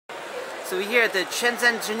So we're here at the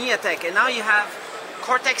Shenzhen Geniatech, and now you have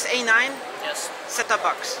Cortex-A9 Yes. set-top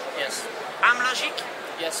box. Yes. AmLogic.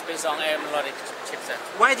 Yes, based on AMLogic chipset.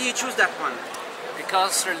 Why do you choose that one?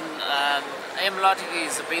 Because AMLogic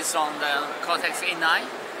is based on the Cortex-A9.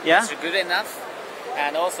 Yeah. It's good enough.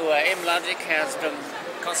 And also AMLogic has the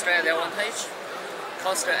cost advantage.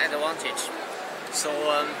 So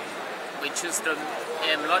we choose the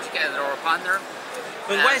AMLogic as our partner.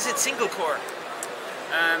 But why is it single core?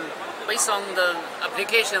 Based on the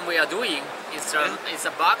application we are doing, it's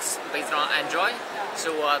a box based on Android.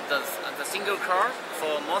 So the single core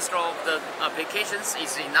for most of the applications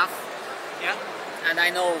is enough. Yeah. And I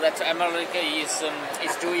know that AMLogic is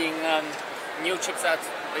doing new chipset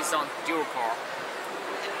based on dual core.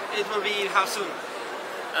 It will be how soon?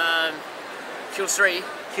 Q3.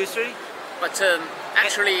 Q3? But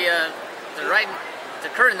actually, the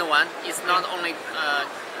current one is not only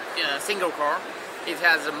single core. It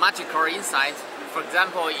has a multi-core inside. For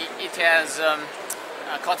example, it has a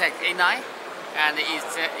Cortex-A9, and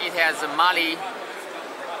it has a Mali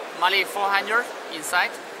 400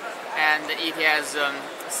 inside, and it has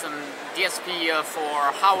some DSP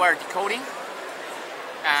for hardware decoding,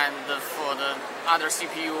 and for the other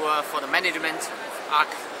CPU for the management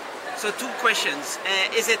arc. So two questions.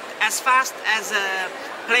 Is it as fast as a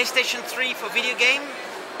PlayStation 3 for video game?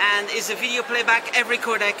 And is the video playback every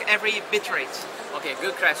codec, every bitrate? Okay,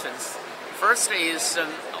 good questions. First is,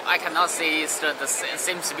 I cannot say it's the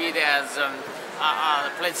same speed as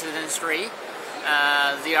PlayStation 3.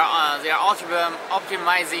 They are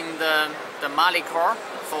optimizing the Mali core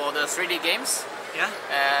for the 3D games. Yeah.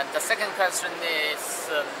 The second question is,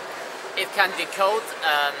 it can decode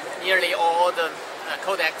nearly all the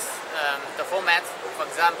codecs, the format. For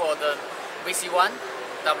example, the VC1,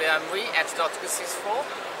 WMV, H.264,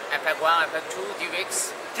 MPEG-1, MPEG-2,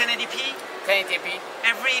 DivX. 1080p? 1080p.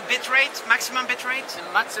 Every bitrate, maximum bitrate? The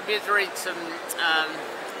max bitrate,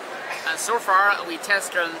 so far we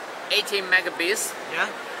test 18 megabits, yeah,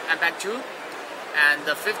 MPEG-2, and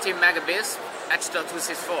 15 megabits,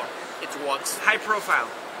 H.264. It works. High profile?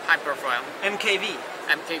 High profile. MKV?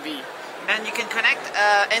 MKV. And you can connect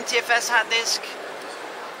NTFS hard disk,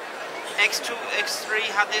 X2,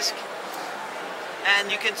 X3 hard disk,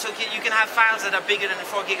 and you can have files that are bigger than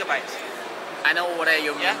 4 gigabytes. I know what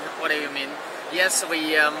you mean. Yeah? What do you mean? Yes,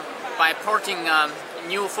 we by porting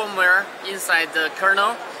new firmware inside the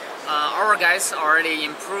kernel, our guys already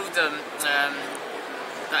improved the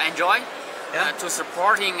Android to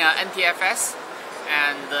supporting NTFS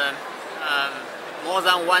and more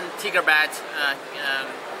than 1 terabyte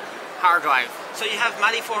hard drive. So you have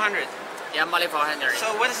Mali 400. Yeah, Mali 400.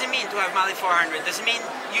 So what does it mean to have Mali 400? Does it mean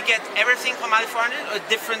you get everything from Mali 400 or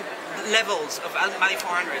different levels of Mali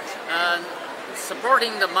 400?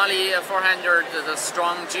 Supporting the Mali 400, the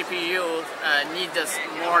strong GPU needs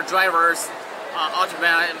more drivers,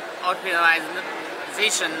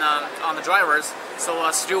 optimization on the drivers. So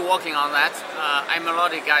still working on that.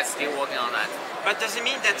 AMLogic guys still working on that. But does it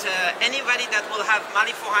mean that anybody that will have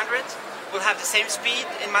Mali 400 will have the same speed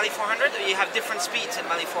in Mali 400, or you have different speeds in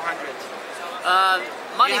Mali 400?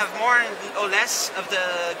 You have more or less of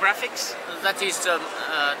the graphics? That is the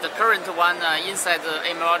current one inside the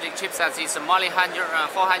AMLogic chipset is Mali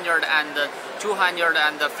 400 and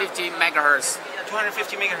 250 megahertz.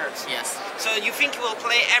 250 megahertz? Yes. So you think you will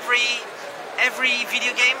play every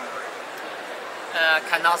video game?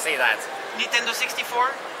 Cannot say that. Nintendo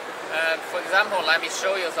 64? For example, let me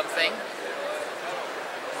show you something.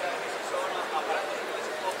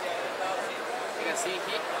 You can see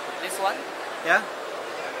here, this one. Yeah.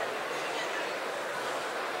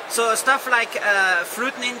 So stuff like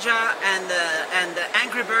Fruit Ninja and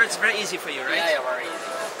Angry Birds, very easy for you, right? Yeah, very easy.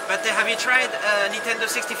 But have you tried Nintendo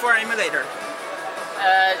 64 emulator?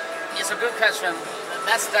 It's a good question.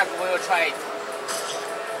 Next step we will try it.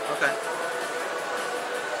 Okay.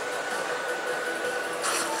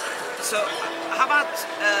 So how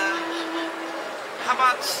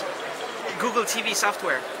about Google TV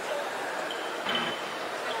software?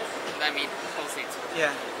 Let me post it.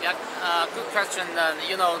 Yeah. Yeah. Good question.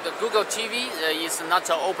 You know, the Google TV is not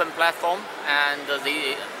an open platform, and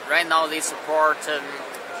right now they support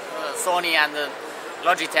Sony and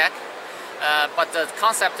Logitech, but the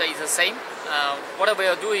concept is the same. What we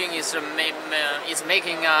are doing is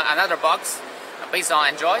making another box based on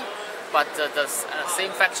Android, but the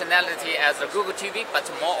same functionality as the Google TV, but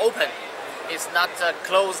more open. It's not a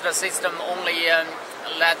closed system, only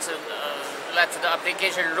let the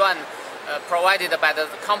application run provided by the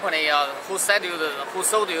company who sold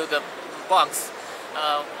you the box.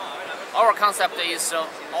 Our concept is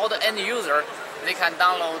all the end user, they can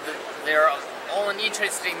download their own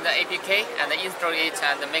interest in the APK and install it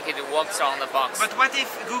and make it work on the box. But what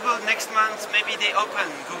if Google next month, maybe they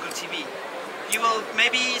open Google TV?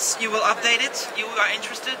 Maybe you will update it? You are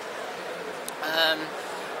interested?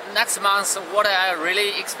 Next month, what I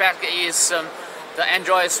really expect is the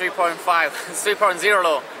Android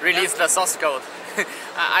 3.0 release the source code.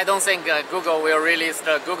 I don't think Google will release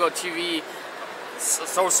the Google TV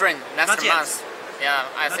source string next month. Yeah,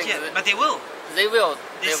 I think yet, but they will. They will.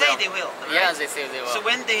 They say they will. Right? Yeah, they say they will. So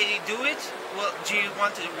when they do it, well, do you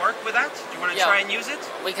want to work with that? Do you want to try and use it?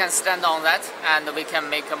 We can stand on that, and we can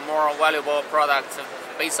make a more valuable product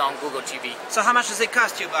based on Google TV. So how much does it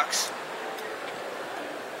cost you bucks?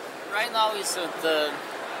 Right now is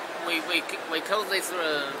we call this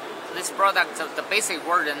product the basic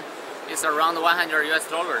version is around $100 US,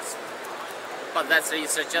 but that's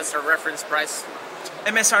just a reference price.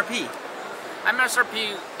 MSRP.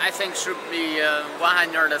 MSRP, I think, should be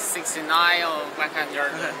 169 or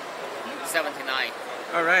 179.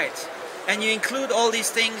 All right. And you include all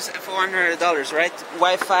these things for $100, right?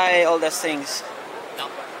 Wi-Fi, all those things. No,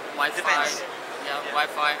 Wi-Fi. Yeah,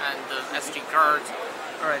 Wi-Fi and the SD card.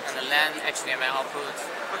 All right. And the LAN, HDMI output.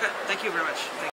 Okay. Thank you very much.